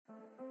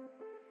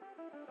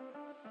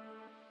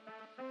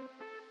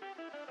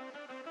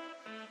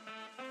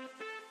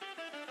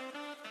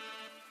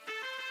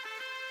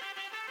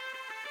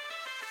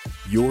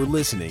You're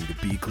listening to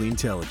Be Clean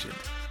Intelligent,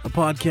 a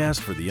podcast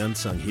for the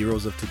unsung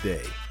heroes of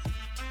today.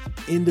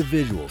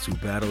 Individuals who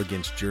battle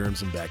against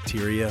germs and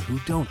bacteria who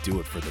don't do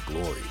it for the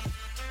glory,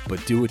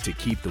 but do it to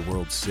keep the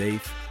world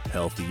safe,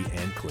 healthy,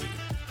 and clean.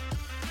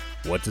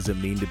 What does it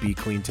mean to be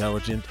clean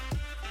intelligent?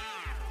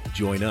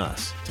 Join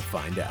us to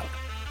find out.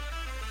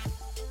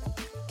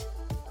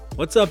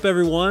 What's up,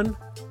 everyone?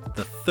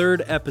 The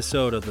third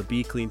episode of the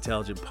Be Clean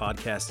Intelligent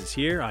podcast is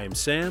here. I am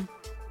Sam.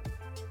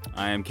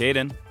 I am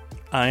Caden.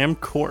 I am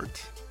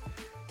Court.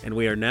 And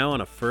we are now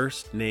on a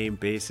first name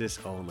basis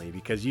only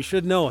because you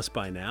should know us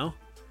by now.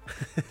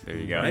 There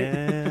you go. Right?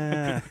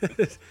 Yeah.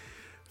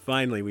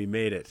 Finally, we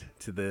made it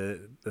to the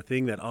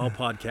thing that all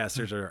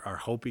podcasters are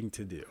hoping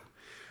to do.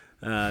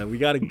 We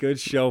got a good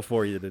show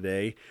for you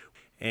today.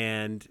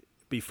 And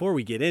before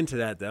we get into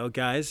that, though,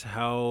 guys,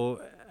 how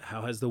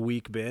has the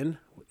week been?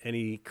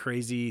 Any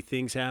crazy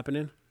things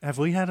happening? Have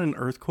we had an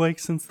earthquake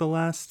since the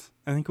last?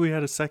 I think we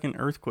had a second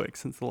earthquake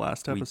since the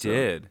last episode. We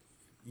did.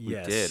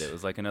 Yes. We did. It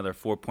was like another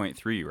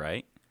 4.3,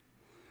 right?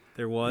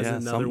 There was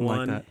another something one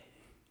like that.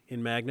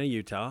 in Magna,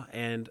 Utah.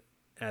 And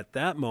at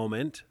that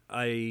moment,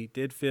 I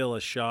did feel a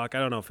shock. I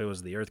don't know if it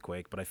was the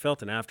earthquake, but I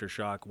felt an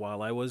aftershock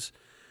while I was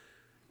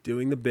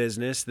doing the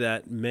business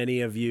that many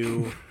of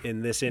you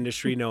in this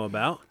industry know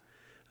about.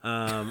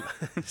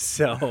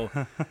 So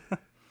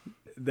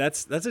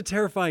that's a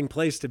terrifying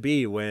place to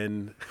be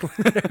when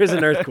there's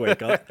an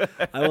earthquake.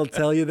 I will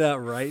tell you that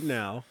right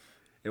now.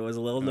 It was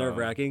a little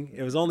nerve-wracking.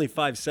 It was only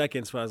 5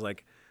 seconds, but I was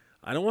like,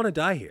 I don't want to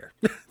die here.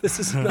 This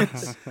is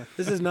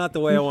not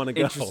the way I want to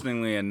go.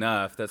 Interestingly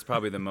enough, that's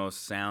probably the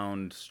most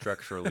sound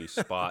structurally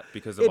spot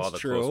because of all the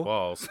true. close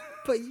walls.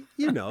 But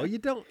you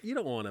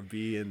don't want to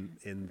be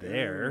in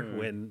there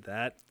when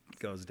that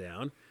goes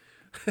down.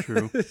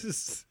 True.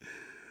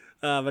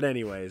 But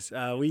anyways,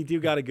 we do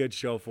got a good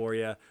show for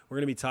you. We're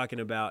going to be talking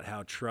about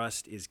how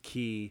trust is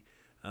key,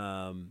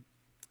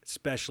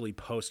 especially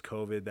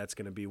post-COVID. That's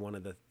going to be one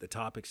of the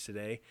topics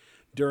today.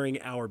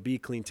 During our Be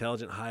Clean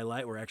Intelligent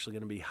highlight, we're actually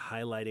going to be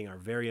highlighting our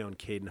very own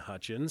Caden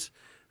Hutchins.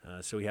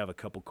 So we have a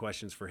couple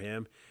questions for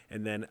him.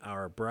 And then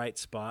our bright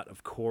spot,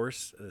 of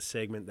course, a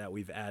segment that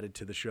we've added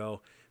to the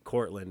show.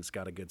 Cortland's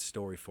got a good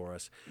story for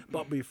us.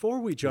 But before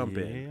we jump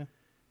in,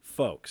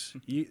 folks,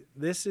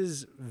 this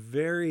is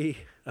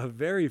a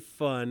very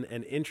fun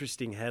and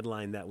interesting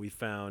headline that we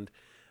found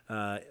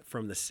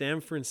from the San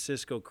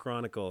Francisco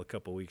Chronicle a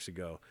couple weeks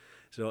ago.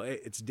 So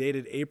it's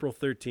dated April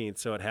 13th,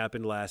 so it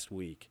happened last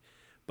week.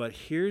 But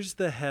here's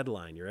the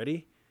headline. You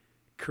ready?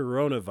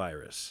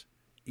 Coronavirus.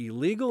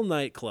 Illegal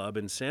nightclub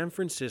in San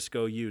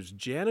Francisco used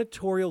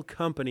janitorial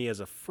company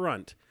as a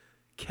front,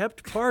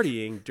 kept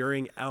partying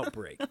during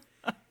outbreak.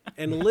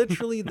 And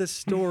literally the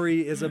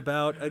story is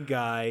about a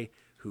guy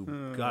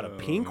who got a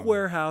pink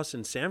warehouse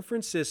in San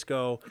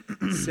Francisco,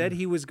 said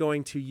he was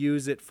going to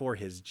use it for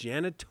his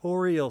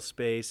janitorial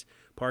space,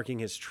 parking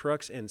his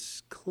trucks and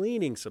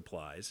cleaning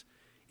supplies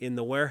in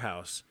the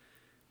warehouse.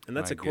 And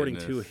that's according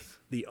to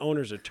the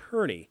owner's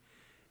attorney.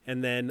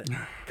 And then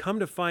come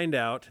to find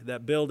out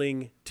that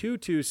building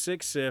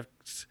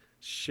 2266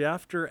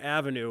 Shafter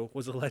Avenue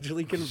was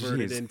allegedly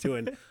converted into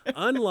an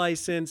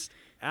unlicensed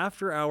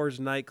after-hours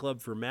nightclub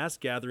for mass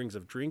gatherings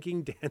of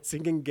drinking,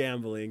 dancing, and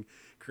gambling,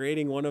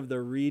 creating one of the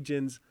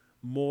region's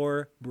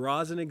more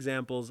brazen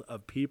examples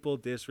of people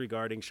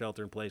disregarding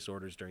shelter-in-place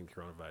orders during the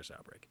coronavirus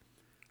outbreak.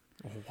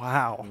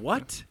 Wow.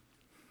 What?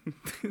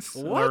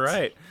 All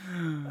right.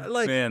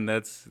 Man,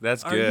 that's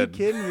good. Are you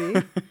kidding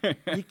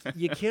me?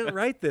 you can't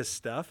write this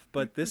stuff,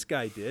 but this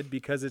guy did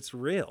because it's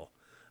real.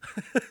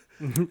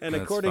 And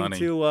according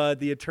to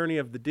the attorney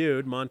of the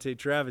dude, Monte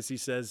Travis, he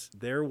says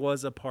there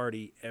was a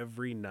party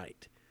every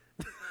night.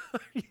 Are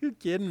you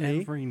kidding me?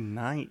 Every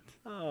night.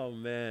 Oh,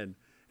 man.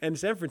 And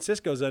San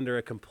Francisco's under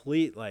a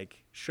complete,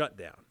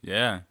 shutdown.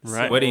 Yeah.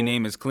 Right. Sweaty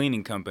name is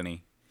cleaning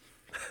company.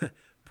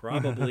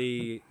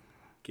 Probably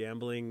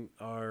gambling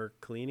or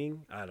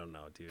cleaning. I don't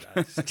know, dude.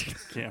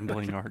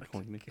 Gambling or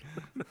cleaning.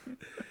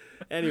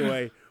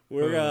 Anyway,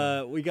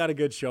 we got a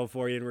good show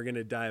for you, and we're going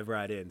to dive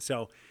right in.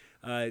 So,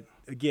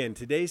 again,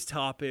 today's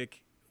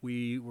topic,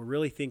 we were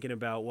really thinking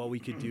about what we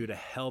could do to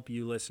help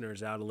you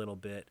listeners out a little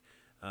bit.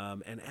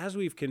 And as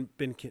we've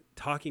been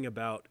talking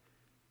about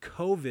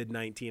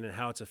COVID-19 and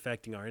how it's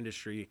affecting our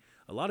industry,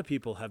 a lot of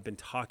people have been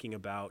talking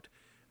about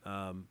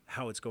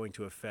how it's going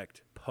to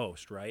affect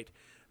post, right?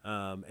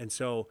 And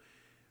so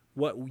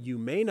what you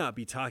may not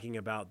be talking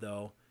about,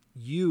 though,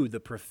 you,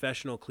 the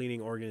professional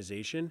cleaning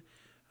organization,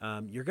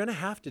 you're going to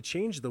have to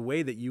change the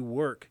way that you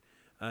work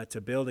to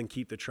build and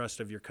keep the trust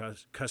of your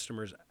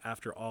customers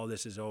after all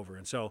this is over.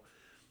 And so,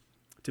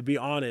 to be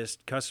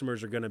honest,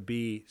 customers are going to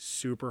be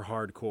super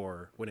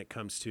hardcore when it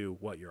comes to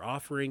what you're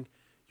offering,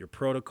 your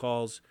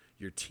protocols,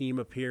 your team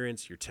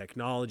appearance, your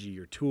technology,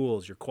 your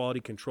tools, your quality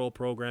control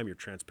program, your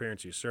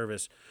transparency of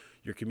service,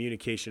 your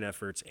communication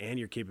efforts, and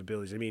your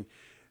capabilities. I mean,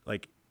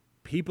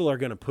 people are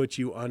going to put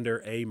you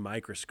under a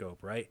microscope,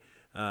 right?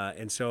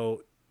 And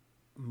so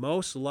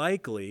most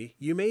likely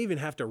you may even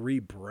have to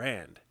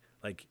rebrand,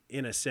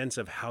 in a sense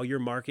of how you're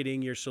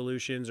marketing your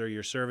solutions or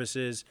your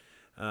services,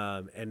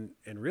 and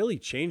really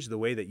change the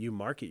way that you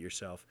market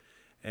yourself.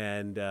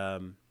 And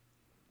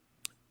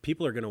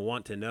people are going to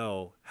want to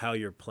know how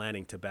you're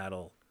planning to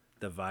battle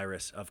the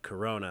virus of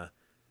corona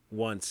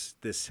once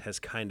this has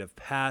kind of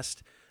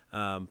passed,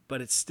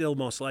 but it's still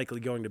most likely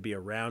going to be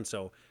around.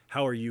 So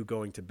how are you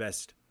going to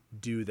best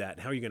do that?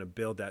 How are you going to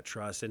build that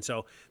trust? And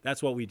so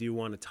that's what we do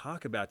want to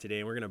talk about today.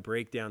 And we're going to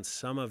break down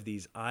some of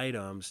these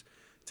items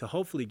to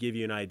hopefully give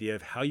you an idea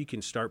of how you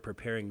can start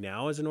preparing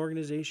now as an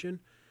organization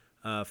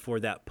for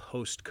that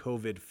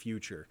post-COVID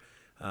future.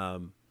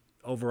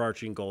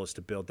 Overarching goal is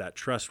to build that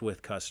trust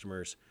with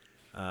customers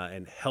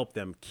and help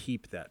them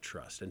keep that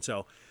trust. And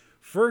so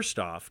first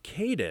off,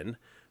 Caden,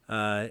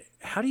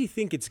 how do you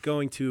think it's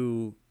going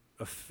to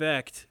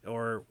affect,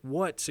 or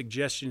what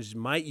suggestions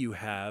might you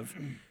have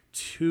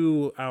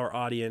to our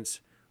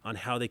audience on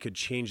how they could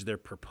change their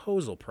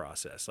proposal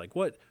process? Like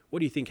what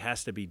do you think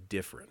has to be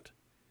different?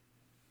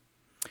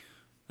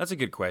 That's a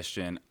good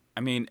question. I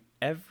mean,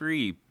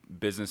 every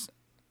business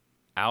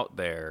out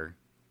there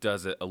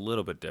does it a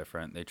little bit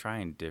different. They try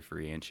and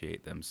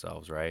differentiate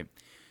themselves, right?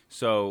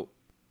 So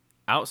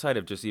outside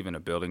of just even a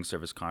building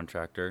service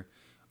contractor,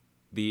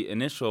 the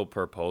initial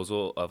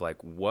proposal of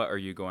like, what are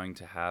you going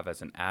to have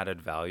as an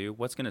added value?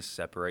 What's going to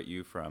separate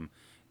you from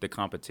the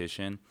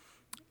competition,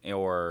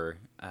 or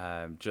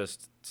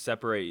just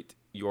separate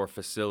your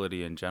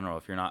facility in general?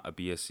 If you're not a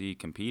BSC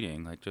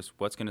competing, like just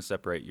what's going to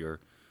separate your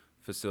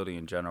facility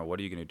in general? What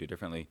are you going to do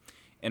differently?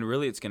 And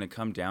really it's going to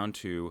come down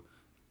to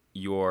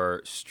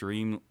your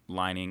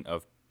streamlining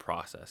of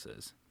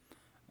processes,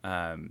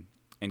 and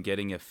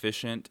getting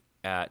efficient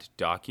at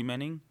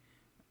documenting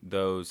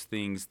those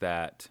things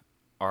that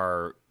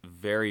are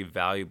very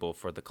valuable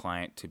for the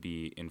client to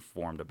be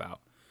informed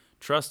about.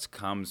 Trust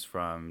comes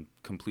from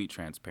complete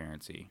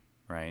transparency,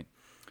 right?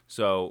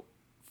 So,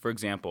 for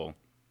example,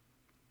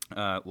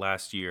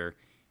 last year,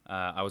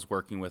 I was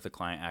working with a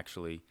client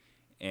actually,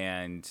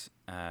 and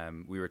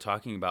we were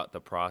talking about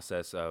the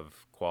process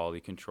of quality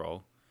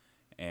control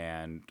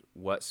and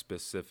what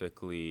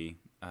specifically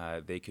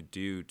they could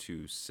do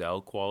to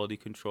sell quality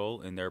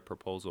control in their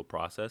proposal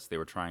process. They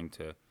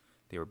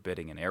were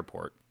bidding an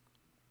airport.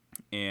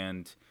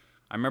 And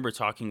I remember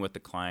talking with the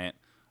client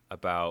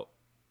about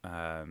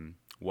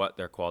what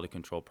their quality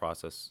control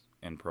process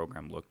and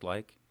program looked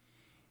like.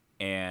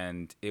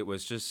 And it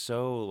was just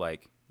so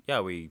like, yeah,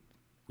 we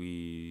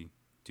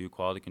do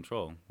quality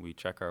control. We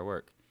check our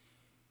work.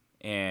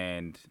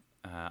 And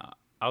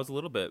I was a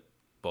little bit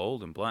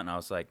bold and blunt. And I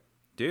was like,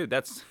 dude,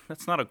 that's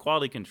not a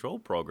quality control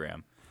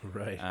program.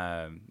 Right.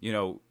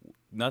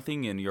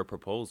 Nothing in your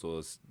proposal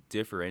is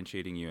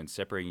differentiating you and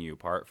separating you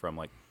apart from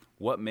like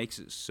what makes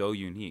it so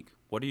unique.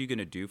 What are you going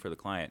to do for the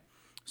client?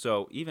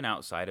 So even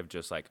outside of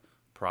just like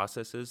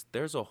processes,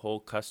 there's a whole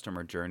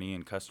customer journey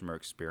and customer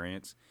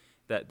experience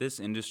that this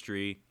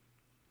industry,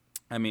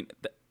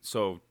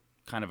 so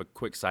kind of a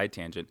quick side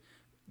tangent,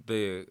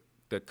 the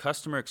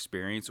customer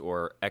experience,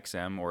 or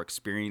XM, or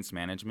experience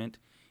management,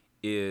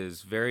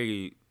 is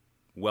very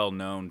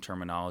well-known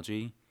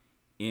terminology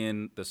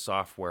in the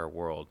software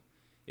world.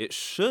 It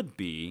should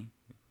be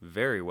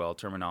very well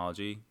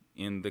terminology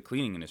in the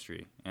cleaning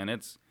industry, and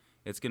it's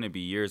going to be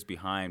years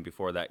behind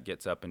before that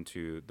gets up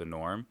into the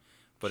norm.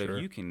 But Sure.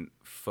 if you can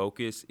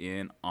focus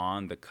in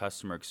on the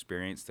customer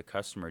experience, the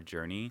customer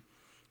journey,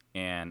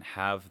 and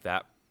have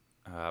that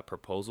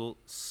proposal,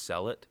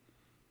 sell it,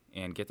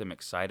 and get them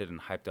excited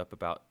and hyped up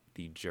about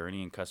the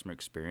journey and customer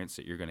experience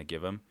that you're going to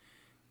give them,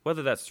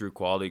 whether that's through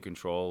quality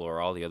control or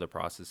all the other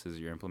processes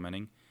you're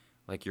implementing,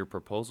 like your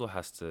proposal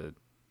has to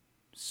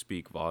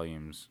speak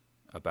volumes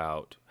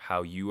about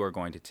how you are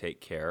going to take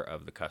care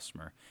of the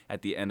customer.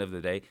 At the end of the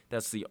day,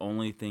 that's the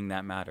only thing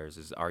that matters,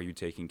 is are you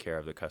taking care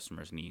of the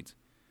customer's needs?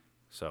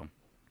 So,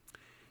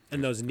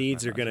 And those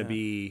needs are going to Yeah.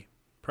 be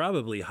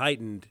probably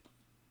heightened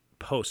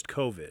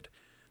post-COVID.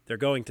 They're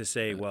going to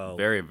say, well,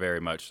 very, very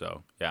much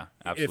so. Yeah,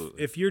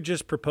 absolutely. if you're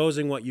just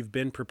proposing what you've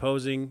been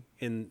proposing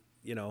in,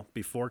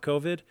 before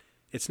COVID,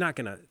 it's not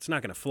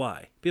gonna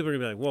fly. People are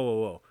gonna be like,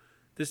 whoa.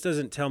 This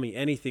doesn't tell me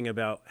anything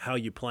about how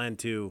you plan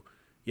to,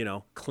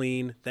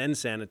 clean, then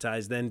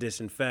sanitize, then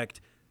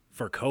disinfect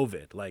for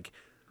COVID. Like,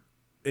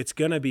 it's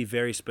going to be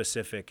very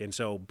specific. And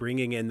so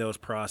bringing in those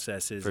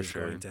processes is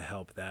sure. going to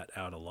help that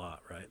out a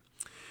lot, right?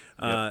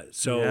 Yep.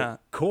 Yeah.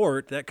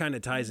 Court, that kind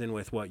of ties in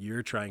with what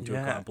you're trying to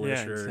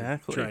accomplish or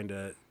exactly. trying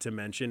to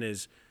mention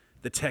is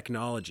the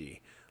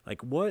technology.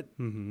 Like what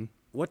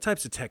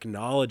types of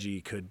technology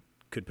could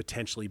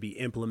potentially be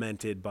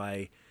implemented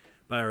by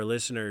our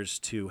listeners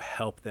to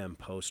help them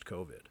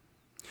post-COVID?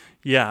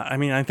 Yeah,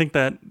 I think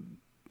that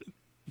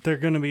they're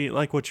going to be,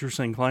 like what you're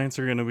saying, clients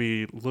are going to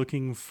be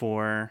looking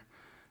for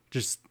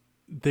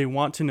they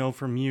want to know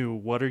from you,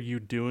 what are you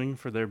doing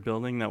for their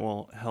building that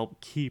will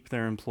help keep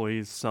their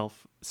employees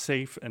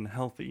safe and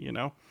healthy,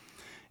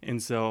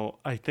 And so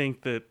I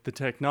think that the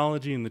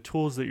technology and the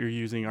tools that you're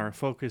using are a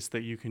focus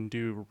that you can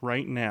do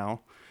right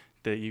now,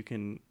 that you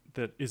can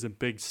that is a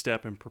big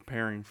step in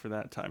preparing for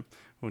that time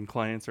when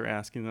clients are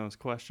asking those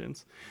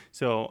questions.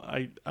 So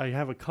I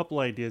have a couple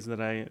ideas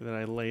that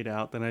I laid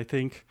out that I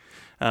think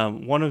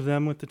one of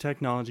them with the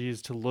technology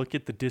is to look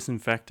at the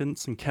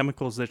disinfectants and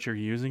chemicals that you're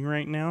using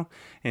right now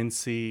and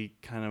see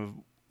kind of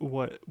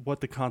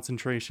what the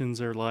concentrations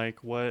are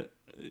like, what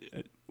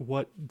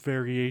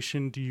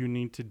variation do you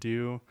need to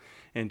do,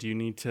 and do you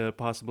need to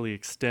possibly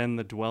extend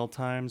the dwell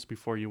times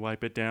before you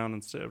wipe it down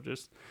instead of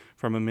just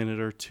from a minute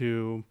or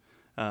two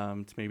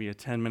to maybe a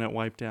 10-minute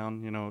wipe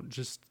down.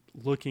 Just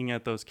looking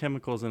at those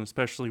chemicals, and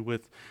especially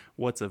with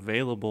what's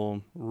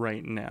available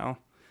right now,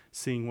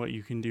 seeing what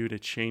you can do to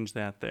change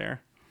that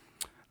there.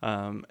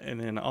 And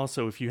then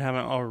also, if you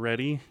haven't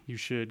already, you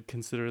should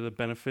consider the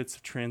benefits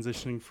of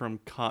transitioning from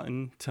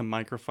cotton to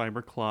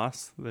microfiber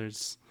cloths.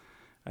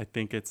 I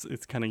think it's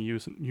kind of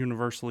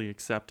universally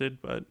accepted,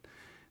 but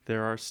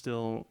there are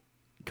still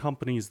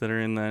companies that are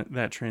in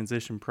that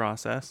transition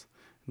process.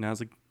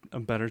 Now's a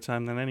better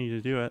time than any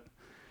to do it.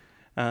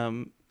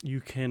 You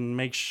can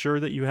make sure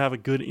that you have a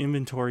good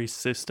inventory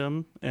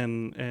system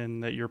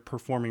and that you're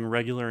performing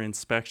regular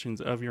inspections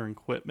of your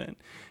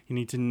equipment. You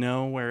need to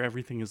know where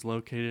everything is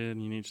located,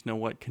 and you need to know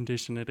what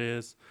condition it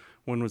is.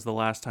 When was the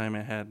last time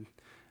it had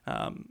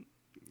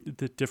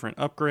the different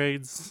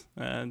upgrades,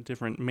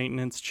 different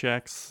maintenance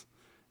checks?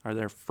 Are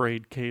there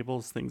frayed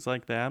cables, things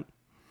like that?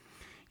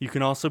 You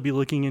can also be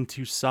looking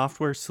into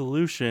software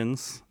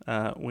solutions,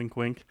 wink,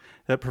 wink,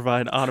 that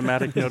provide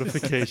automatic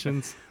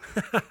notifications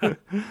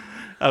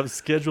of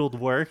scheduled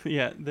work.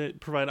 Yeah,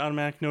 that provide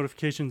automatic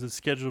notifications of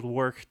scheduled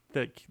work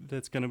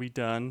that's going to be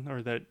done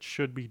or that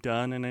should be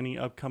done, and any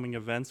upcoming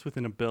events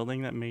within a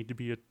building that may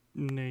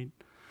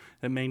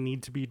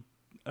need to be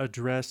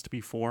addressed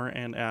before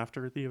and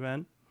after the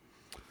event.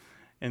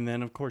 And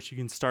then, of course, you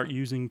can start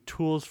using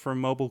tools for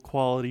mobile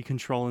quality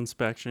control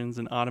inspections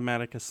and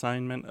automatic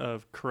assignment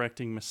of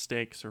correcting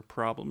mistakes or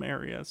problem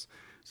areas.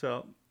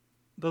 So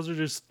those are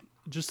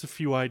just a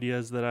few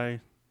ideas that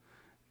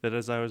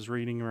as I was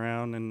reading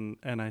around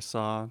and I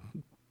saw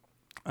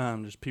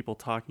just people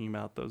talking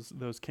about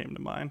those came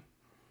to mind.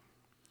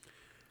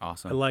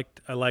 Awesome.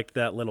 I liked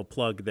that little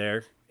plug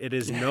there. It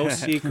is no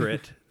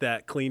secret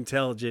that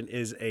Cleantelligent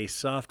is a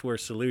software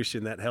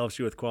solution that helps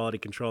you with quality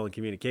control and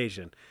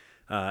communication.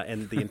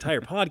 And the entire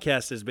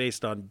podcast is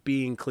based on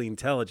being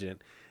Cleantelligent.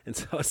 And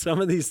so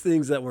some of these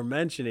things that we're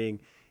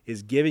mentioning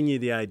is giving you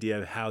the idea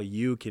of how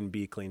you can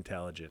be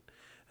Cleantelligent.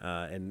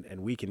 And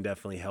we can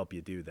definitely help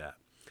you do that.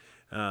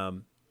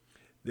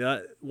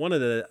 One of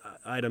the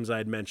items I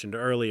had mentioned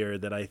earlier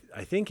that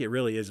I think it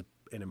really is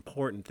an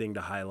important thing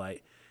to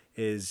highlight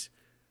is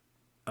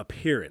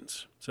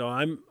appearance. So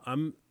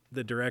I'm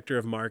the director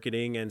of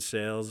marketing and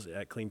sales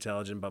at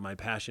Cleantelligent, but my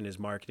passion is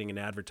marketing and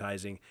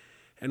advertising.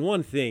 And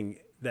one thing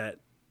that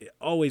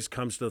always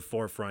comes to the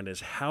forefront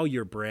is how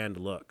your brand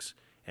looks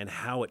and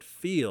how it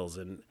feels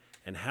and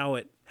how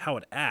it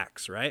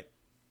acts, right?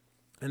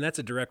 And that's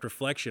a direct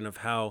reflection of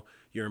how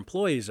your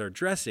employees are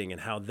dressing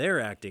and how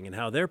they're acting and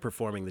how they're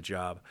performing the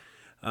job.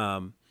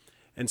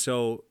 And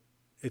so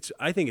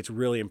I think it's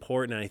really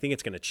important, and I think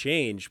it's going to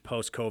change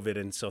post-COVID.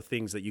 And so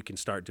things that you can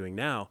start doing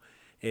now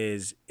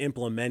is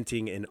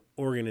implementing an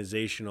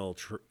organizational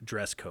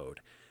dress code.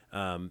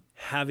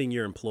 Having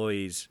your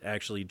employees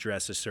actually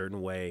dress a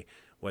certain way,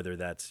 whether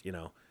that's,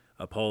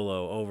 a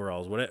polo,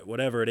 overalls,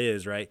 whatever it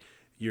is, right?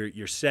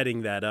 You're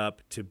setting that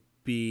up to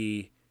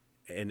be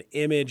an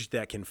image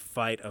that can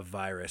fight a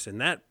virus.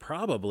 And that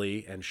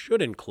probably and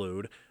should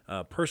include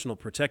personal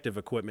protective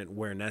equipment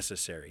where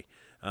necessary.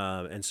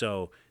 And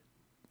so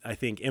I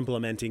think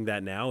implementing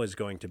that now is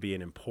going to be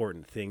an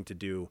important thing to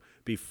do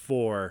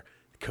before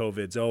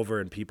COVID's over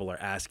and people are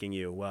asking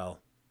you, well,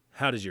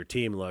 how does your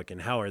team look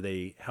and how are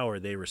they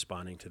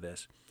responding to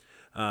this?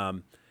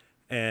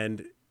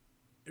 And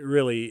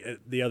really,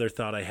 the other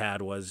thought I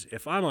had was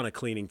if I'm on a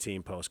cleaning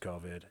team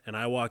post-COVID and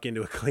I walk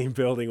into a clean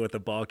building with a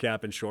ball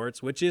cap and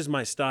shorts, which is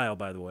my style,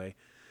 by the way,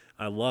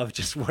 I love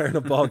just wearing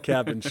a ball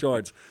cap and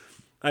shorts.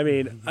 I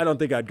mean, I don't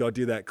think I'd go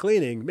do that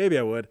cleaning. Maybe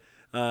I would,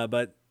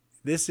 but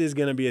this is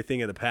going to be a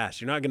thing of the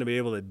past. You're not going to be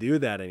able to do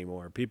that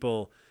anymore.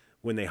 People,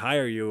 when they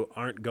hire you,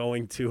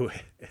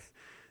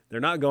 they're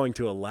not going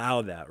to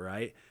allow that,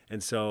 right?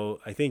 And so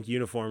I think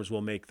uniforms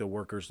will make the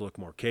workers look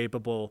more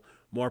capable,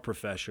 more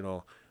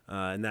professional,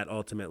 and that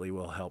ultimately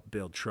will help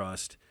build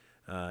trust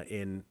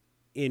in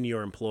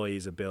your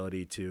employees'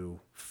 ability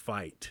to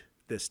fight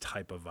this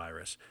type of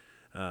virus.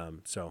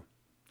 So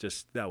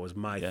just that was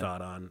my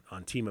thought on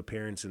team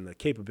appearance and the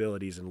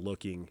capabilities and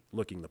looking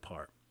the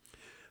part.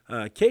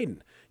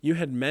 Caden, you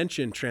had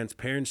mentioned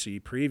transparency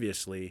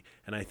previously,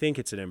 and I think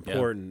it's an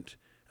important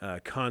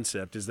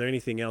concept. Is there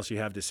anything else you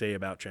have to say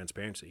about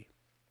transparency?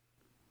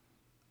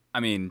 I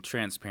mean,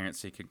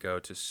 transparency could go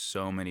to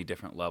so many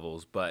different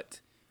levels,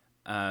 but,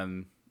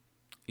 I'm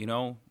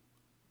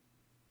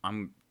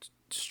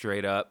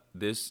straight up,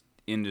 this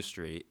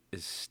industry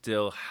is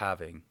still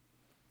having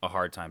a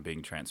hard time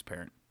being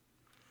transparent.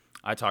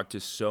 I talk to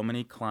so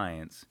many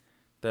clients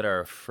that are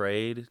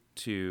afraid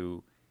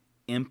to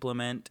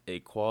implement a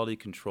quality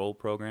control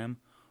program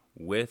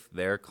with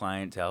their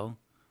clientele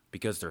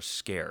because they're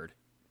scared.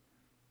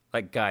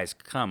 Like, guys,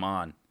 come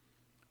on.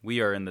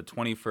 We are in the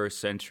 21st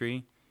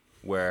century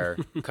where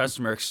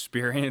customer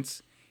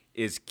experience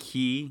is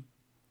key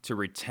to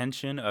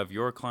retention of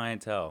your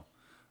clientele.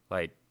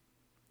 Like,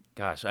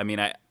 gosh, I mean,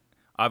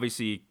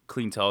 obviously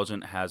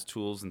Cleantelligent has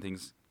tools and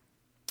things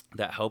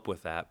that help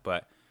with that,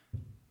 but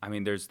I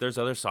mean, there's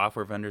other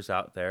software vendors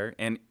out there,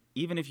 and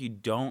even if you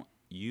don't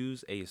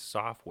use a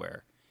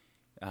software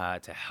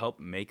to help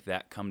make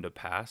that come to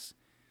pass,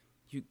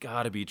 you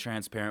got to be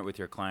transparent with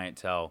your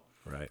clientele.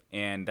 Right.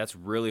 And that's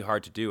really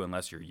hard to do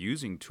unless you're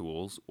using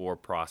tools or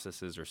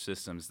processes or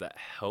systems that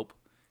help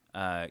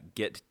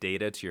get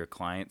data to your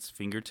clients'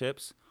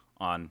 fingertips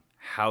on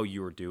how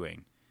you're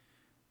doing.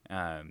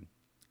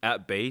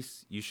 At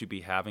base, you should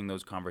be having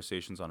those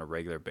conversations on a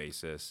regular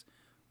basis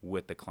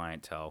with the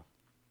clientele.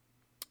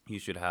 You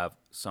should have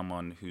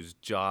someone whose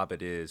job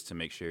it is to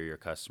make sure your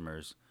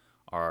customers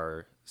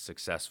are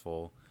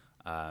successful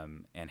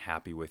and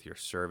happy with your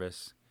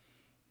service,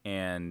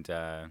 and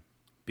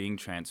being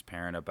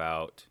transparent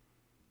about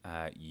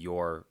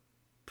your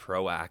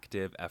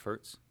proactive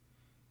efforts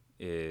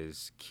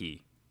is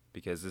key,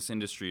 because this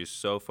industry is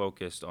so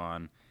focused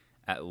on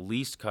at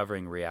least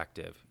covering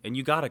reactive. And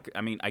you gotta,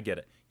 I mean, I get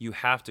it. You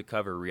have to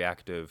cover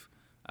reactive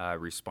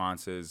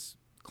responses.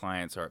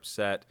 Clients are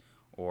upset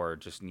or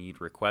just need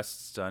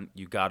requests done.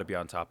 You gotta be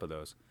on top of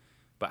those.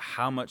 But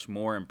how much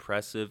more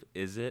impressive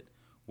is it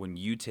when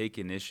you take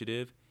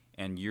initiative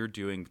and you're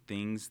doing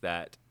things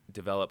that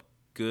develop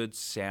good,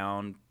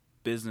 sound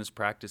business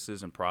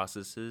practices and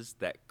processes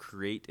that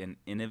create an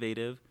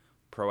innovative,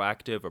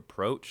 proactive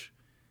approach?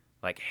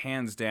 Like,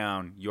 hands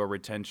down, your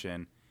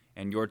retention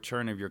and your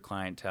churn of your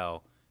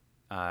clientele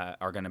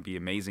are going to be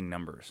amazing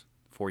numbers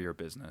for your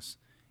business.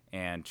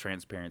 And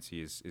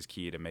transparency is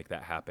key to make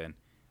that happen.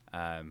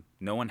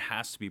 No one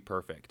has to be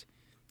perfect.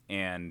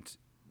 And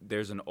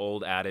there's an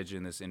old adage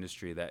in this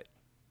industry that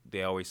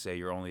they always say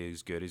you're only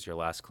as good as your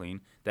last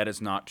clean. That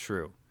is not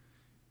true.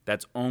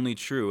 That's only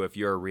true if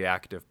you're a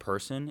reactive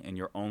person and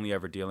you're only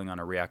ever dealing on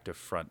a reactive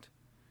front.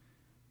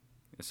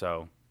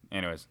 So,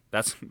 anyways,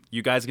 that's,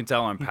 you guys can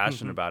tell I'm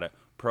passionate about it.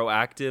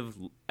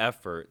 Proactive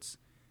efforts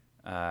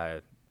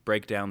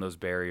break down those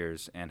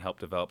barriers and help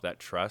develop that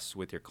trust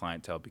with your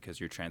clientele because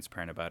you're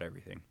transparent about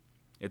everything.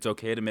 It's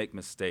okay to make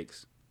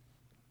mistakes.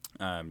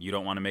 You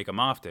don't want to make them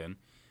often,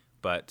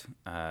 but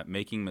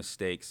making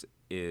mistakes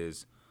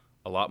is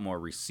a lot more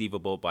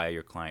receivable by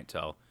your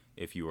clientele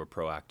if you are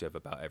proactive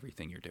about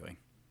everything you're doing.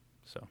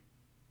 So,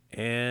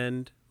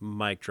 and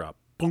mic drop.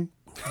 Boom.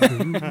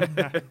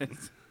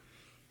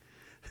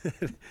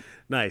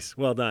 Nice.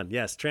 Well done.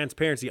 Yes,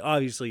 transparency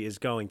obviously is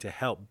going to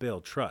help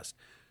build trust.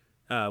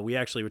 We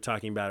actually were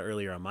talking about it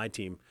earlier on my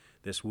team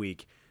this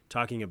week,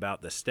 talking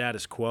about the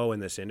status quo in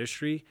this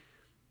industry.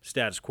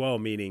 Status quo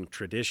meaning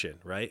tradition,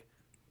 right?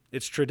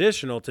 It's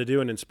traditional to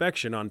do an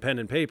inspection on pen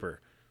and paper.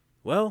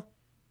 Well,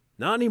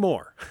 not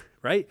anymore,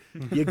 right?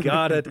 You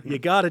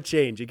gotta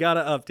change. You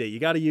gotta update. You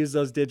gotta use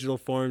those digital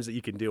forms that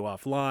you can do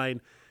offline.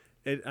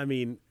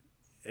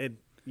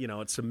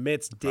 It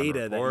submits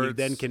data that you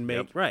then can make.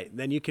 Yep. Right.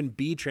 Then you can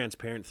be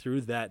transparent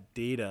through that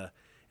data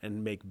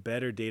and make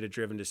better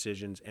data-driven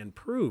decisions and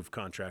prove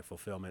contract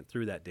fulfillment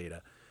through that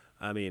data.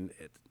 I mean,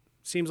 it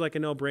seems like a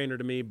no-brainer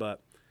to me,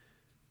 but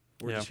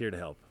we're just here to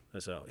help.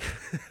 So,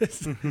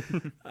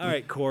 all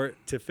right, Court,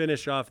 to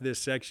finish off this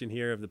section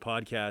here of the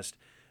podcast,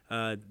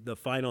 the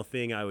final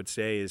thing I would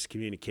say is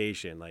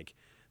communication. Like,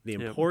 the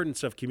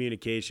importance of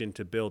communication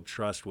to build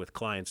trust with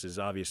clients is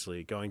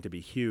obviously going to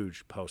be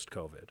huge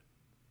post-COVID.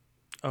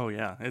 Oh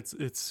yeah,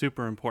 it's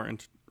super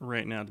important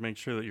right now to make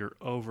sure that you're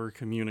over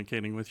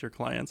communicating with your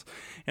clients.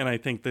 And I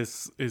think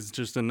this is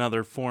just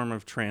another form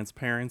of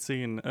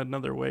transparency and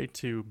another way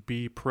to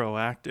be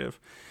proactive.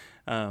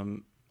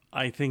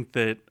 I think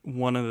that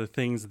one of the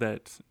things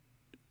that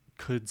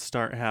could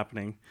start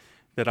happening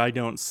that I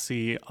don't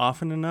see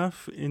often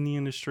enough in the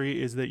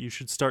industry is that you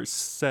should start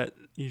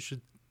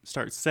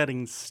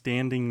setting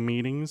standing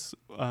meetings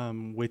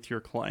with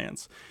your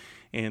clients.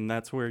 And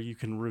that's where you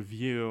can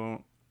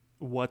review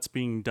what's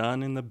being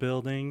done in the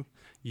building.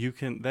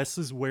 This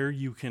is where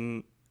you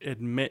can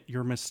admit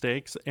your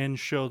mistakes and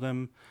show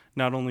them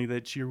not only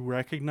that you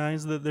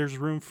recognize that there's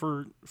room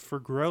for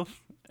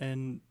growth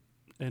and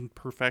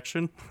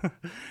perfection,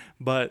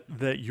 but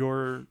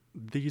that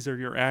these are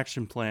your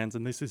action plans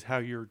and this is how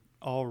you're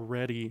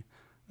already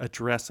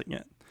addressing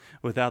it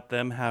without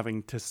them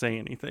having to say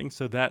anything.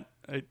 So that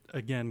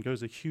again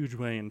goes a huge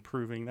way in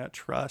proving that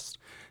trust,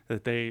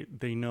 that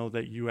they know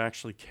that you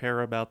actually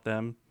care about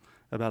them,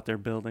 about their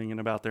building and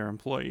about their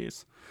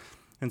employees.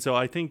 And so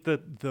I think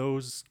that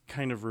those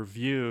kind of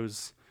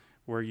reviews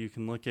where you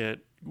can look at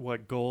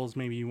what goals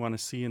maybe you want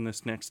to see in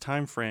this next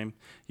time frame,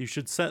 you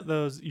should have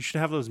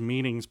those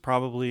meetings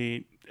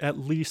probably at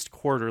least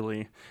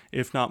quarterly,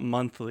 if not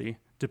monthly,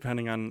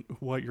 depending on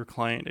what your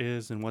client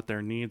is and what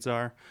their needs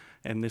are.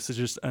 And this is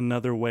just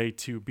another way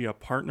to be a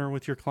partner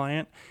with your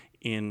client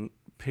in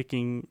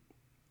picking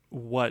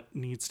what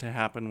needs to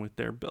happen with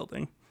their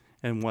building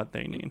and what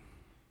they need.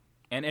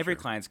 And every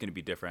client's going to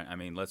be different. I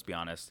mean, let's be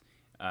honest.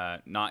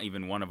 Not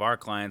even one of our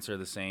clients are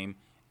the same.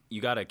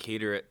 You got to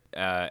cater it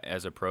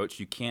as approach.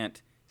 You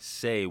can't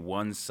say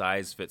one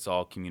size fits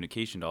all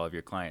communication to all of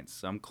your clients.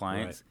 Some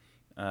clients,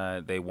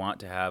 they want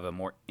to have a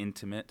more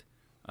intimate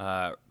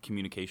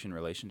communication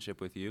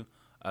relationship with you.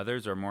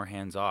 Others are more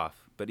hands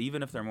off. But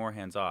even if they're more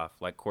hands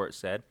off, like Court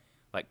said,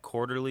 like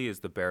quarterly is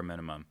the bare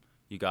minimum.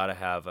 You got to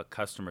have a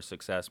customer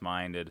success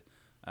minded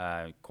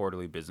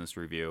quarterly business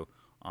review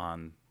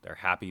on their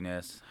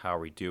happiness, how are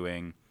we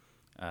doing,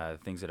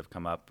 things that have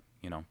come up.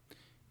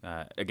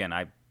 Again,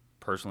 I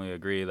personally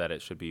agree that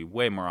it should be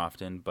way more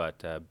often,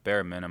 but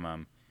bare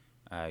minimum,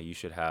 you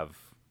should have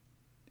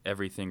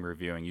everything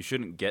reviewing. You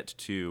shouldn't get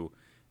to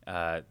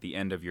the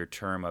end of your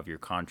term of your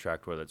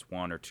contract, whether it's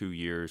 1 or 2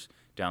 years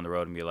down the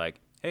road, and be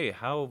like, hey,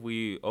 how have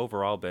we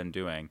overall been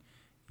doing?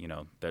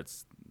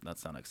 That's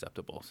not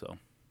acceptable. So,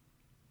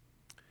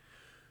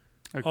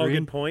 all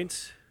good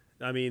points.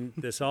 I mean,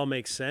 this all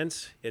makes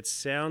sense. It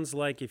sounds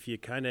like if you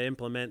kind of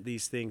implement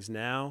these things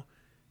now,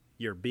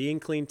 you're being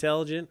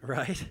Cleantelligent,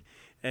 right?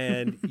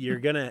 And you're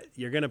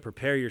gonna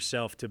prepare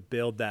yourself to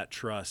build that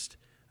trust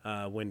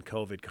when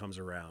COVID comes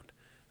around.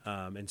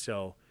 And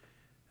so,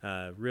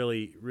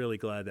 really, really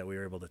glad that we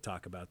were able to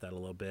talk about that a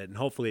little bit, and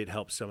hopefully it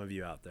helps some of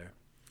you out there.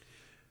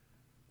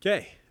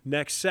 Okay,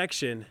 next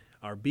section,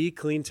 our Be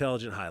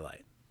Cleantelligent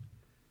highlight.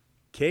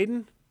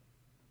 Caden,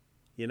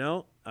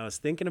 I was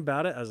thinking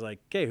about it. I was like,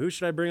 okay, who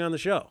should I bring on the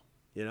show?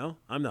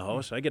 I'm the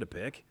host. I get a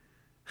pick.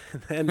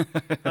 And then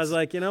I was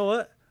like, you know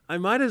what? I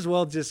might as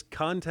well just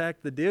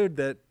contact the dude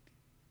that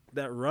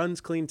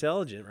runs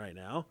Cleantelligent right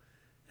now.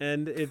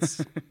 And it's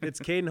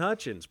Caden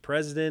Hutchins,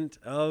 president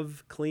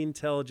of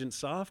Cleantelligent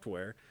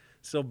Software.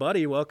 So,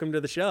 buddy, welcome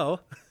to the show.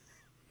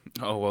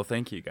 Oh, well,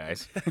 thank you,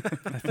 guys.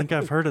 I think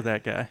I've heard of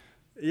that guy.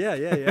 Yeah,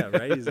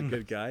 right? He's a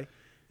good guy.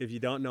 If you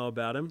don't know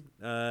about him,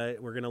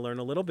 we're going to learn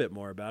a little bit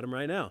more about him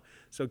right now.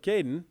 So,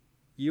 Caden,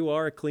 you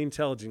are a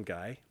Cleantelligent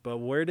guy, but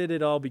where did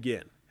it all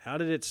begin? How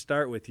did it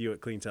start with you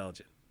at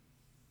Cleantelligent?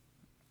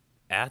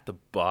 At the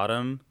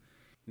bottom.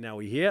 Now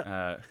we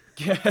hear.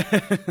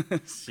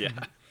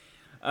 Yeah.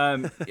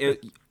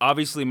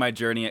 Obviously, my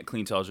journey at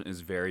Cleantelligent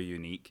is very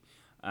unique.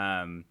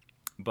 One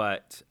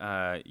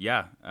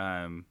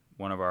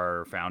of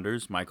our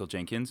founders, Michael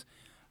Jenkins,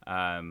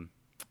 I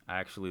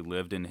actually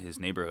lived in his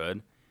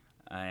neighborhood,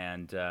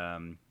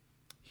 and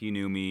he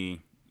knew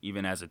me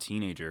even as a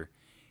teenager.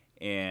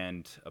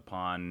 And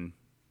upon,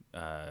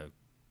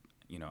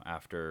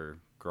 after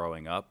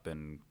growing up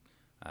and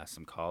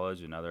some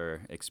college and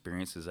other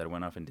experiences that I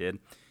went off and did,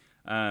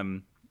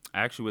 I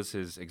actually was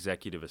his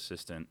executive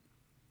assistant,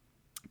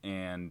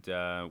 and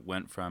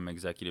went from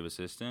executive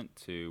assistant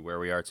to where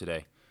we are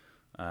today.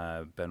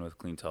 Been with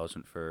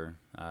Cleantelligent for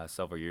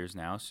several years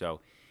now. So,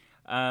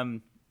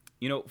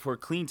 for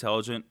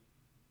Cleantelligent,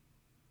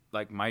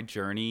 like, my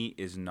journey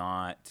is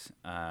not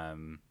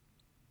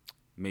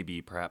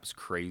maybe perhaps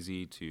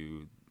crazy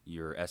to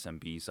your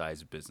SMB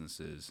size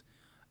businesses,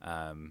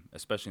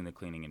 especially in the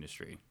cleaning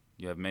industry.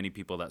 You have many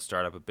people that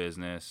start up a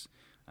business,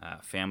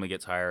 family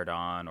gets hired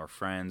on, or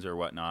friends or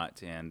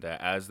whatnot, and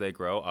as they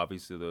grow,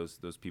 obviously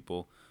those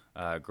people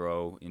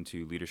grow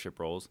into leadership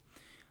roles.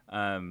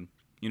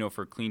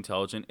 For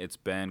Cleantelligent, it's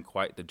been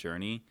quite the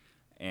journey,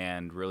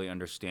 and really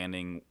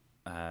understanding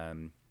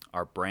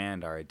our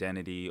brand, our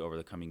identity over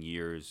the coming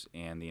years,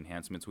 and the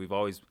enhancements. We've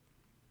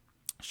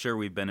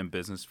been in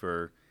business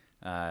for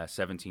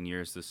 17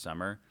 years this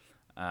summer,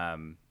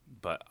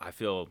 but I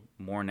feel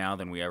more now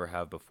than we ever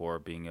have before,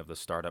 being of the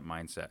startup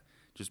mindset,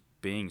 just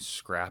being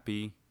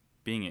scrappy,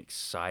 being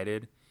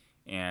excited,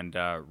 and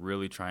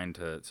really trying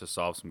to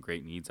solve some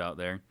great needs out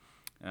there.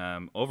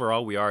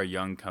 Overall, we are a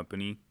young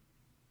company,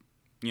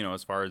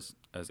 as far as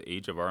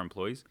age of our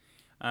employees.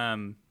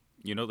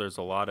 There's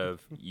a lot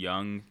of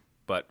young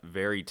but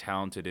very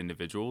talented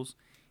individuals,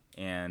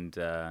 and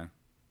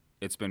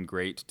it's been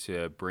great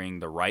to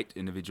bring the right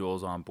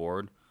individuals on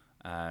board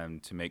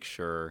to make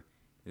sure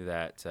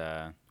that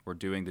we're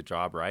doing the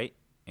job right,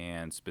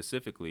 and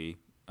specifically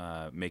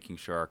making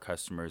sure our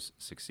customers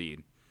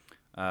succeed.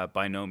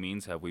 By no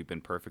means have we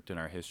been perfect in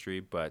our history,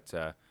 but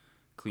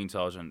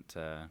Cleantelligent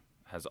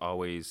has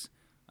always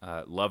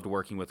loved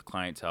working with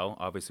clientele.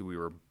 Obviously, we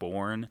were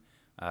born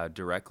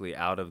directly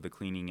out of the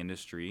cleaning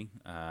industry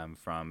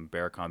from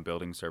Barracon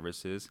Building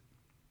Services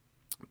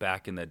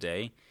back in the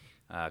day.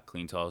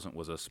 Cleantelligent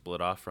was a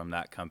split off from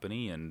that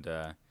company, and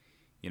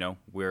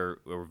we're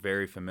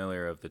very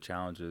familiar of the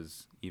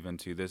challenges even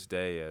to this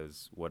day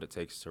as what it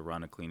takes to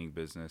run a cleaning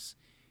business.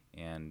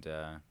 And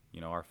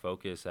our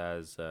focus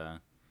as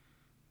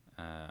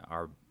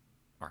our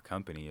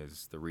company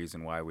is the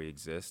reason why we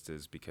exist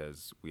is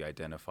because we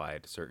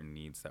identified certain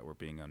needs that were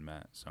being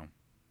unmet. So,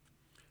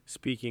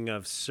 speaking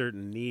of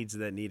certain needs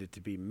that needed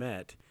to be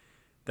met,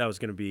 that was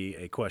going to be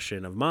a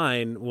question of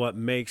mine. What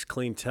makes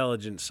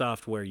Cleantelligent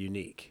Software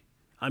unique?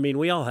 I mean,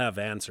 we all have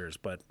answers,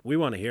 but we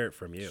want to hear it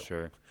from you.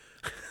 Sure.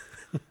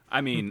 I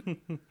mean,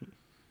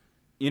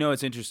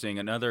 it's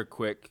interesting.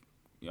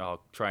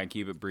 I'll try and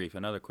keep it brief.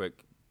 Another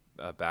quick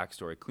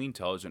backstory,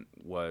 CleanTelligent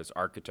was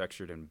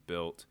architectured and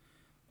built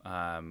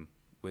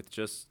with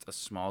just a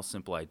small,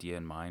 simple idea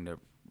in mind of,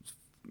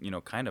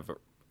 kind of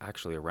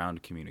actually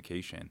around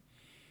communication.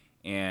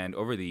 And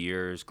over the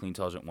years,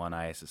 CleanTelligent won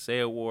ISSA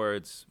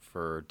awards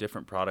for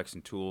different products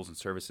and tools and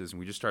services, and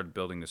we just started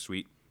building the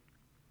suite.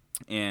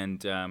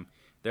 And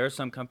there are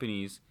some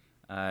companies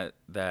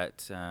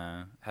that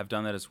have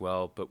done that as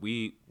well, but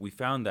we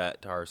found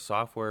that our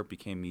software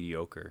became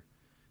mediocre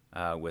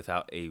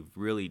without a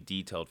really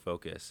detailed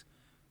focus.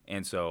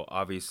 And so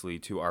obviously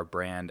to our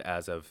brand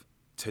as of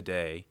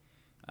today,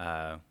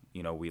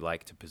 we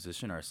like to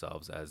position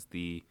ourselves as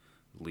the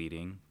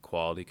leading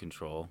quality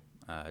control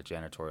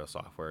janitorial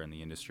software in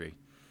the industry.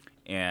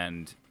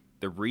 And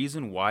the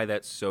reason why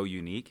that's so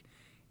unique,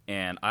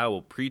 and I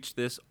will preach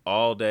this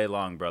all day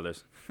long,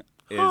 brothers,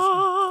 is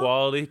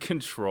quality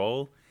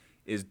control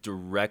is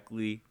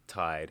directly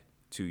tied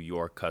to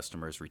your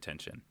customers'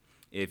 retention.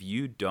 If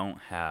you don't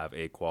have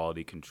a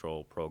quality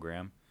control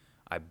program,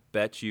 I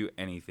bet you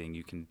anything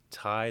you can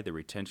tie the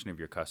retention of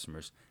your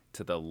customers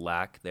to the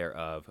lack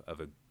thereof of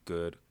a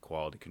good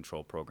quality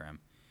control program.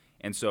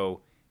 And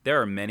so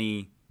there are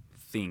many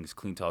things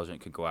CleanTelligent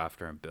could go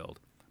after and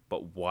build.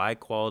 But why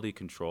quality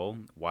control?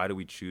 Why do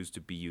we choose to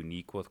be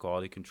unique with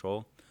quality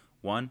control?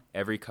 One,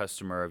 every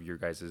customer of your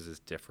guys' is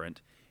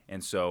different.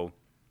 And so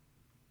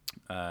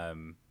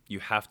you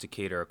have to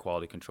cater a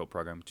quality control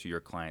program to your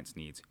client's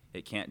needs.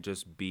 It can't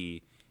just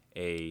be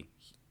a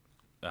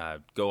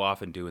go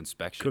off and do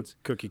inspections.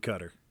 Cookie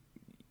cutter.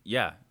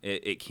 Yeah,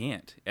 it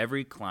can't.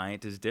 Every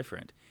client is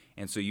different.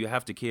 And so you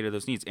have to cater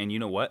those needs. And you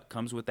know what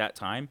comes with that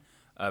time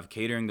of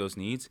catering those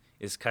needs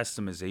is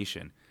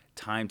customization.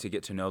 Time to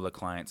get to know the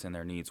clients and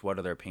their needs. What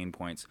are their pain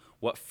points?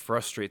 What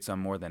frustrates them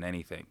more than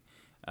anything?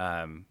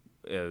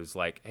 It was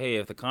like, hey,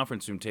 if the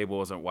conference room table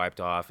wasn't wiped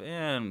off,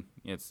 and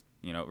it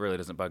really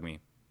doesn't bug me.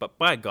 But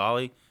by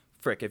golly,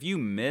 frick, if you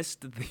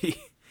missed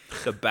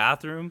the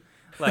bathroom,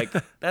 like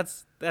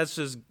that's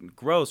just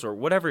gross, or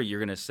whatever you're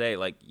gonna say.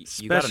 Like,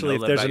 you gotta especially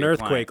know if there's an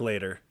earthquake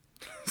client. later.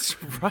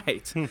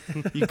 Right.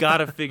 You got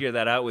to figure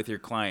that out with your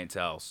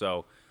clientele.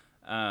 So,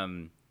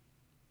 our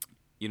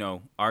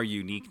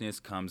uniqueness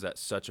comes at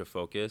such a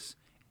focus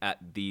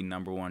at the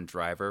number one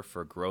driver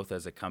for growth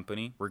as a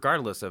company,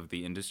 regardless of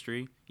the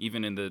industry,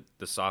 even in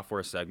the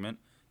software segment,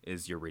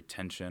 is your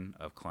retention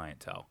of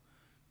clientele.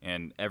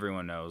 And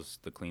everyone knows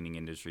the cleaning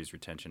industry's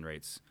retention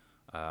rates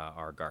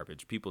are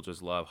garbage. People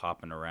just love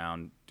hopping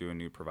around, doing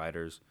new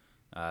providers.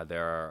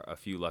 There are a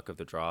few luck of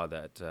the draw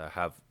that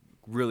have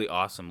really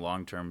awesome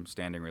long-term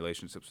standing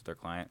relationships with their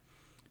client.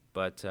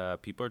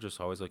 But people are just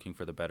always looking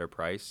for the better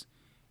price,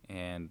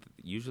 and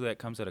usually that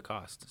comes at a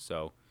cost.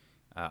 So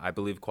I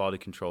believe quality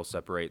control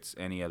separates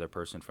any other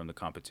person from the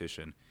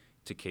competition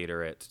to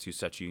cater it to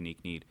such a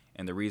unique need.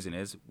 And the reason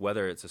is,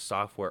 whether it's a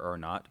software or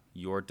not,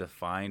 your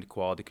defined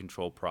quality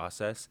control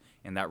process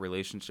and that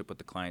relationship with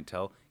the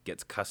clientele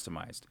gets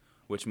customized,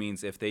 which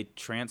means if they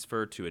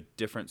transfer to a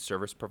different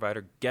service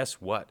provider, guess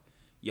what?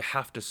 You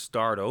have to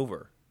start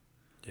over.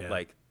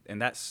 Yeah. And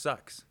that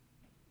sucks.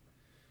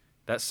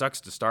 That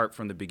sucks to start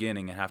from the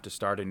beginning and have to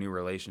start a new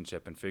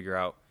relationship and figure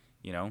out,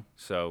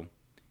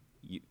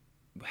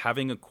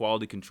 having a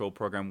quality control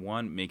program,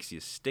 one, makes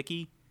you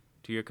sticky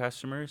to your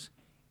customers,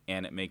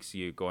 and it makes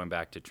you, going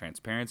back to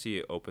transparency,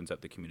 it opens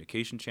up the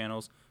communication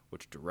channels,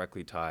 which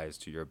directly ties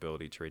to your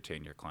ability to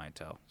retain your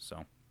clientele.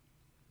 So,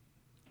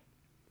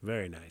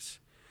 very nice.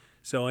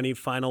 So any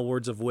final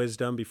words of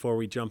wisdom before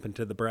we jump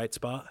into the bright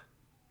spot?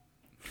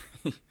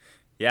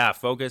 Yeah,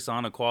 focus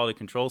on a quality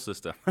control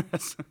system.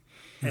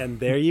 And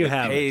there you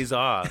have it. It pays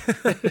off.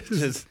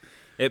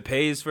 It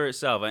pays for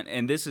itself.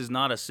 And this is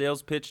not a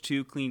sales pitch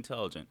to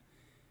CleanTelligent.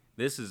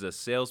 This is a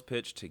sales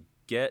pitch to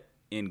get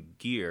in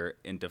gear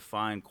and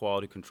define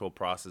quality control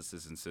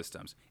processes and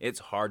systems. It's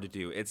hard to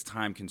do. It's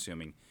time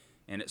consuming.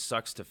 And it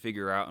sucks to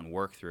figure out and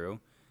work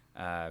through.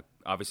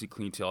 Obviously,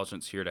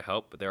 CleanTelligent's here to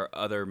help, but there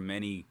are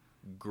many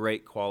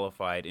great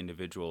qualified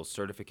individuals,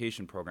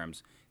 certification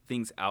programs,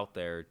 things out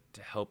there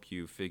to help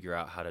you figure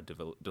out how to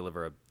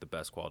deliver the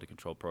best quality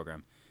control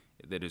program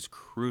that is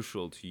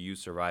crucial to you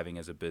surviving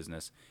as a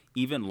business,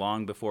 even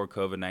long before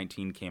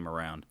COVID-19 came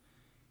around.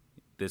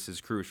 This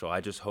is crucial. I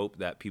just hope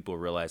that people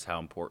realize how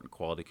important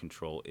quality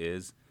control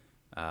is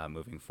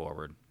moving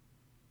forward.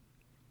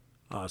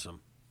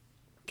 Awesome.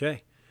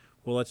 Okay.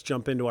 Well, let's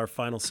jump into our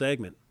final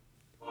segment.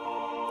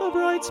 The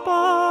bright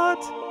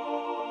spot.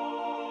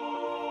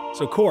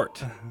 So,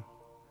 Court,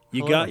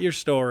 you got your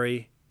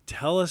story.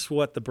 Tell us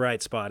what the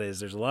bright spot is.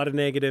 There's a lot of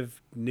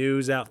negative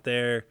news out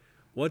there.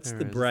 What's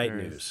the bright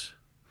news?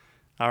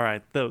 All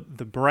right, the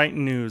bright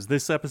news.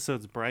 This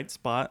episode's bright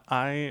spot,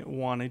 I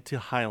wanted to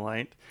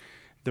highlight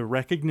the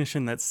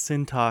recognition that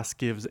Cintas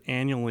gives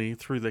annually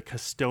through the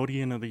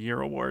Custodian of the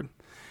Year Award.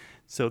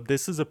 So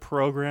this is a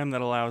program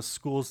that allows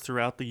schools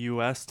throughout the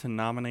U.S. to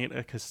nominate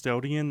a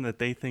custodian that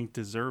they think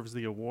deserves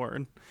the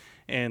award.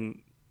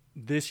 And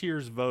this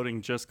year's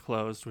voting just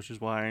closed, which is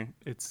why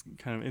it's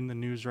kind of in the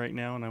news right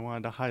now, and I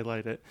wanted to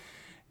highlight it.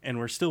 And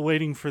we're still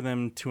waiting for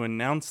them to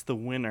announce the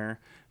winner,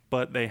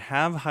 but they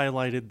have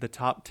highlighted the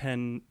top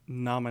 10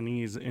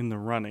 nominees in the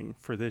running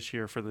for this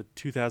year for the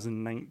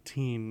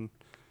 2019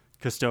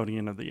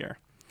 Custodian of the Year.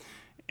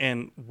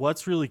 And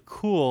what's really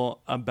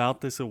cool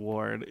about this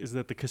award is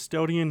that the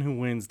custodian who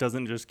wins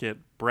doesn't just get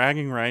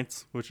bragging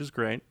rights, which is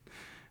great,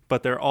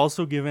 but they're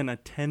also given a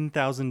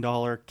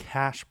 $10,000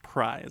 cash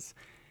prize.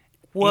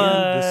 What?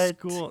 And the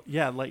school,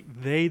 yeah, like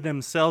they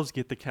themselves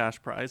get the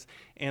cash prize,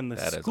 and the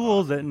That is school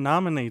awesome. that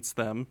nominates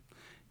them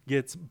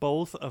gets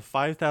both a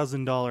 $5,000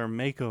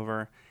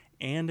 makeover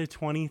and a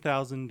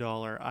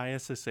 $20,000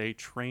 ISSA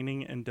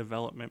training and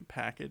development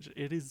package.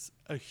 It is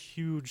a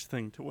huge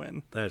thing to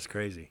win. That's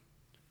crazy.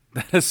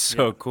 That is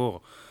so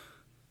cool.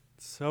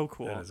 So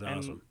cool. That is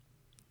awesome.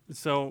 And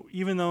so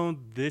even though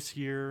this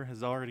year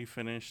has already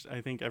finished,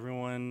 I think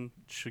everyone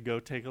should go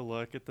take a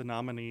look at the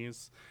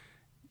nominees,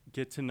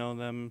 get to know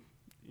them,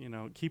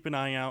 keep an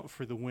eye out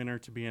for the winner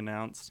to be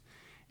announced,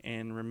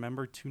 and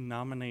remember to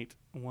nominate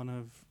one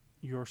of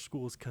your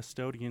school's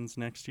custodians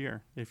next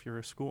year if you're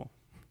a school.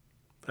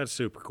 That's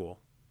super cool.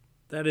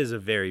 That is a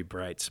very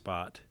bright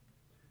spot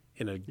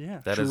in a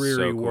That is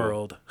dreary so cool.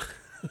 world.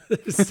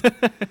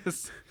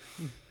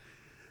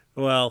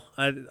 Well,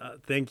 I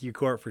thank you,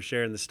 Court, for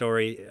sharing the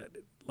story.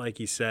 Like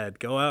you said,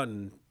 go out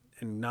and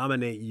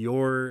nominate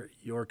your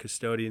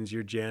custodians,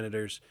 your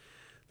janitors,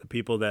 the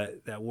people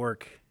that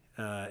work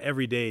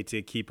every day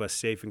to keep us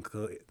safe and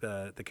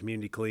the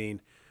community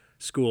clean,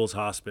 schools,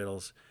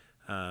 hospitals.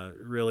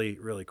 Really,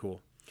 really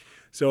cool.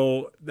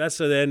 So that's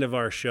the end of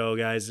our show,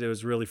 guys. It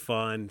was really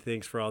fun.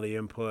 Thanks for all the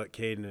input,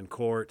 Caden and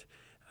Court.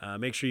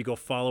 Make sure you go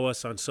follow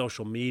us on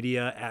social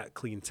media at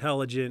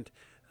Cleantelligent.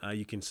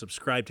 You can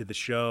subscribe to the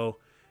show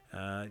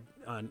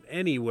on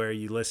anywhere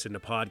you listen to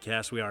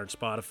podcasts. We are on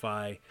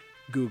Spotify,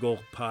 Google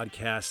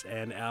Podcasts,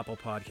 and Apple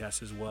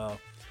Podcasts as well.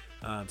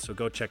 So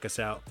go check us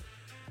out.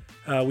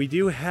 We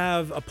do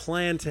have a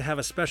plan to have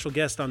a special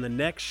guest on the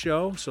next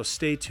show, so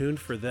stay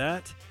tuned for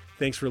that.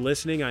 Thanks for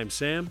listening. I'm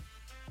Sam.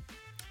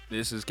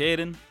 This is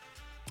Caden.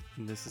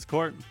 And this is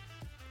Court.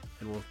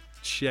 And we'll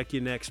check you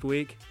next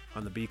week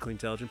on the Be Clean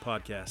Intelligent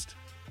podcast.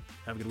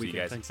 Have a good See you weekend.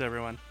 guys. Thanks,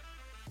 everyone.